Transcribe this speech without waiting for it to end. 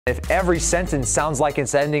If every sentence sounds like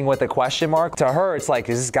it's ending with a question mark, to her it's like,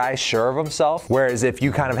 is this guy sure of himself? Whereas if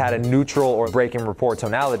you kind of had a neutral or breaking rapport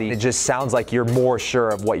tonality, it just sounds like you're more sure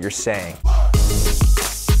of what you're saying.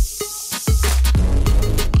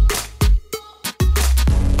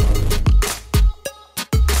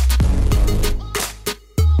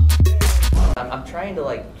 I'm trying to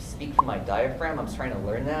like speak from my diaphragm. I'm trying to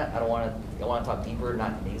learn that. I want to talk deeper,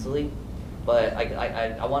 not nasally, but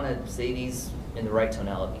I want to say these in the right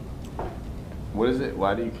tonality. What is it?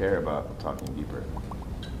 Why do you care about talking deeper?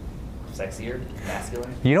 Sexier,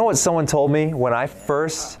 masculine. You know what someone told me when I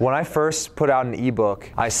first put out an ebook?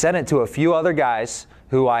 I sent it to a few other guys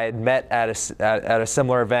who I had met at a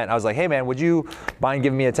similar event. I was like, hey man, would you mind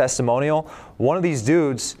giving me a testimonial? One of these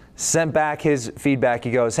dudes sent back his feedback.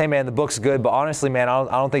 He goes, hey man, the book's good, but honestly man, I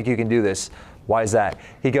don't think you can do this. Why is that?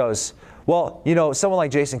 He goes, well, you know, someone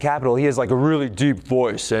like Jason Capital, he has like a really deep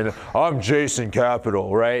voice, and I'm Jason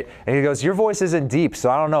Capital, right? And he goes, your voice isn't deep,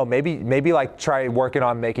 so I don't know, maybe like try working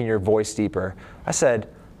on making your voice deeper. I said,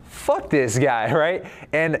 fuck this guy, right?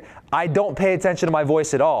 And I don't pay attention to my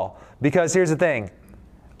voice at all, because here's the thing,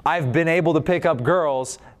 I've been able to pick up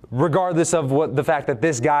girls regardless of what the fact that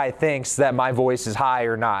this guy thinks that my voice is high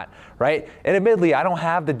or not, right? And admittedly, I don't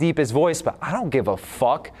have the deepest voice, but I don't give a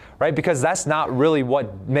fuck, right? Because that's not really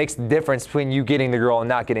what makes the difference between you getting the girl and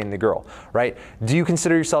not getting the girl, right? Do you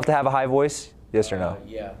consider yourself to have a high voice? Yes or no?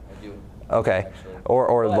 Yeah, I do. Okay. Actually.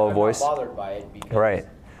 Or But low I'm voice? not bothered by it because Right.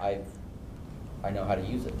 I know how to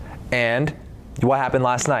use it. And what happened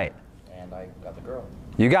last night? And I got the girl.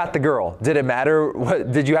 You got the girl. Did it matter?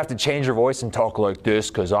 Did you have to change your voice and talk like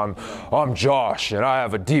this? Because I'm Josh and I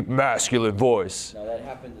have a deep masculine voice. No, that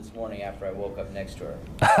happened this morning after I woke up next to her.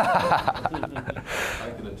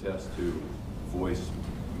 I can attest to voice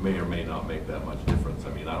may or may not make that much difference. I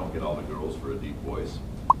mean, I don't get all the girls for a deep voice,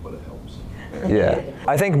 but it helps. Yeah.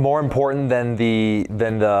 I think more important than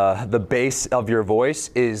the bass of your voice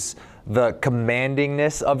is the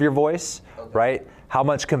commandingness of your voice, right? How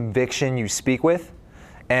much conviction you speak with.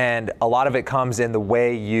 And a lot of it comes in the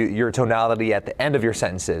way your tonality at the end of your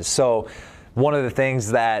sentences. So one of the things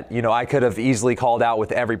that, you know, I could have easily called out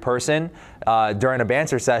with every person during a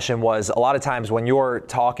banter session was a lot of times when you're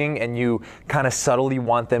talking and you kind of subtly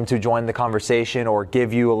want them to join the conversation or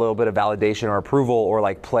give you a little bit of validation or approval or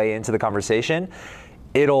like play into the conversation,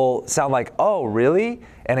 it'll sound like, oh, really?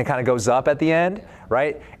 And it kind of goes up at the end,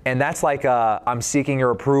 right? And that's like, I'm seeking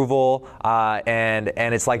your approval, and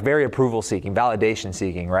it's like very approval seeking, validation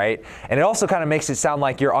seeking, right? And it also kind of makes it sound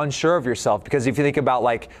like you're unsure of yourself, because if you think about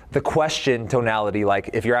like the question tonality,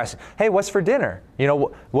 like if you're asking, hey, what's for dinner? You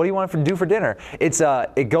know, what do you want to do for dinner?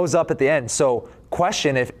 It goes up at the end. So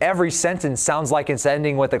question, if every sentence sounds like it's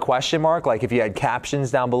ending with a question mark, like if you had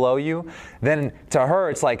captions down below you, then to her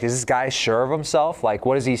it's like, is this guy sure of himself? Like,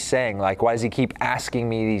 what is he saying? Like, why does he keep asking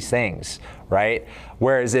me these things, right?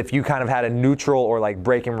 Whereas if you kind of had a neutral or like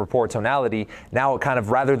breaking rapport tonality, now it kind of,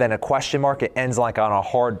 rather than a question mark, it ends like on a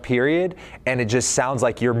hard period, and it just sounds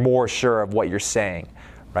like you're more sure of what you're saying,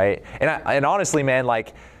 right? And honestly, man,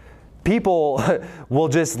 like people will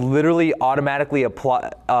just literally automatically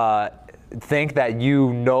apply, think that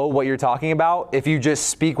you know what you're talking about if you just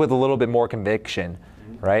speak with a little bit more conviction,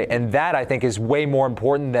 right? And that, I think, is way more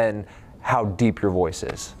important than how deep your voice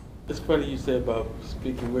is. It's funny you said about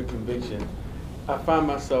speaking with conviction. I find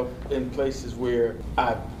myself in places where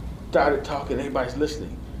I started talking, everybody's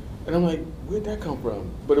listening. And I'm like, where'd that come from?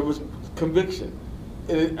 But it was conviction.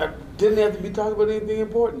 And I didn't have to be talking about anything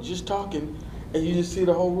important, just talking. And you just see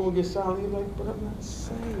the whole room get silent. You're like, but I'm not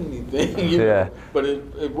saying anything. You know? But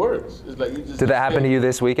it works. It's like you just. Did that happen to you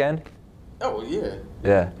this weekend? Oh, yeah.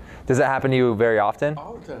 Yeah. Does that happen to you very often?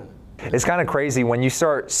 All the time. It's kind of crazy when you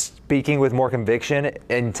start speaking with more conviction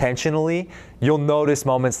intentionally, you'll notice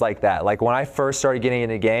moments like that. Like when I first started getting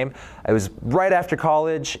into the game, it was right after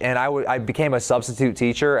college, and I became a substitute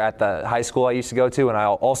teacher at the high school I used to go to, and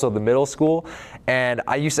also the middle school. And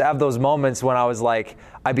I used to have those moments when I was like,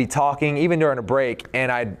 I'd be talking even during a break,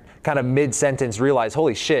 and I'd kind of mid-sentence realize,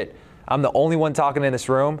 holy shit, I'm the only one talking in this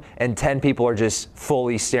room, and 10 people are just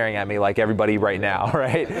fully staring at me like everybody right now,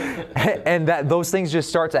 right? And those things just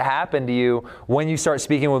start to happen to you when you start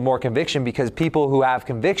speaking with more conviction, because people who have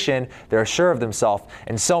conviction, they're sure of themselves.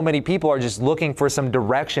 And so many people are just looking for some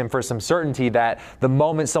direction, for some certainty, that the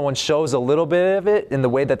moment someone shows a little bit of it in the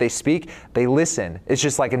way that they speak, they listen. It's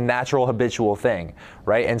just like a natural habitual thing,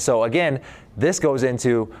 right? And so again, this goes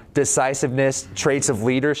into decisiveness, traits of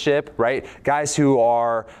leadership, right? Guys who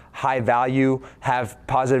are high value, have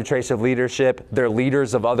positive traits of leadership, they're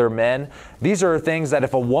leaders of other men. These are things that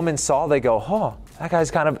if a woman saw, they go, huh, that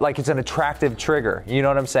guy's kind of like, it's an attractive trigger. You know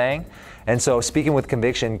what I'm saying? And so speaking with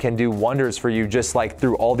conviction can do wonders for you, just like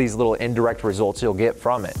through all these little indirect results you'll get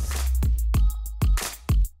from it.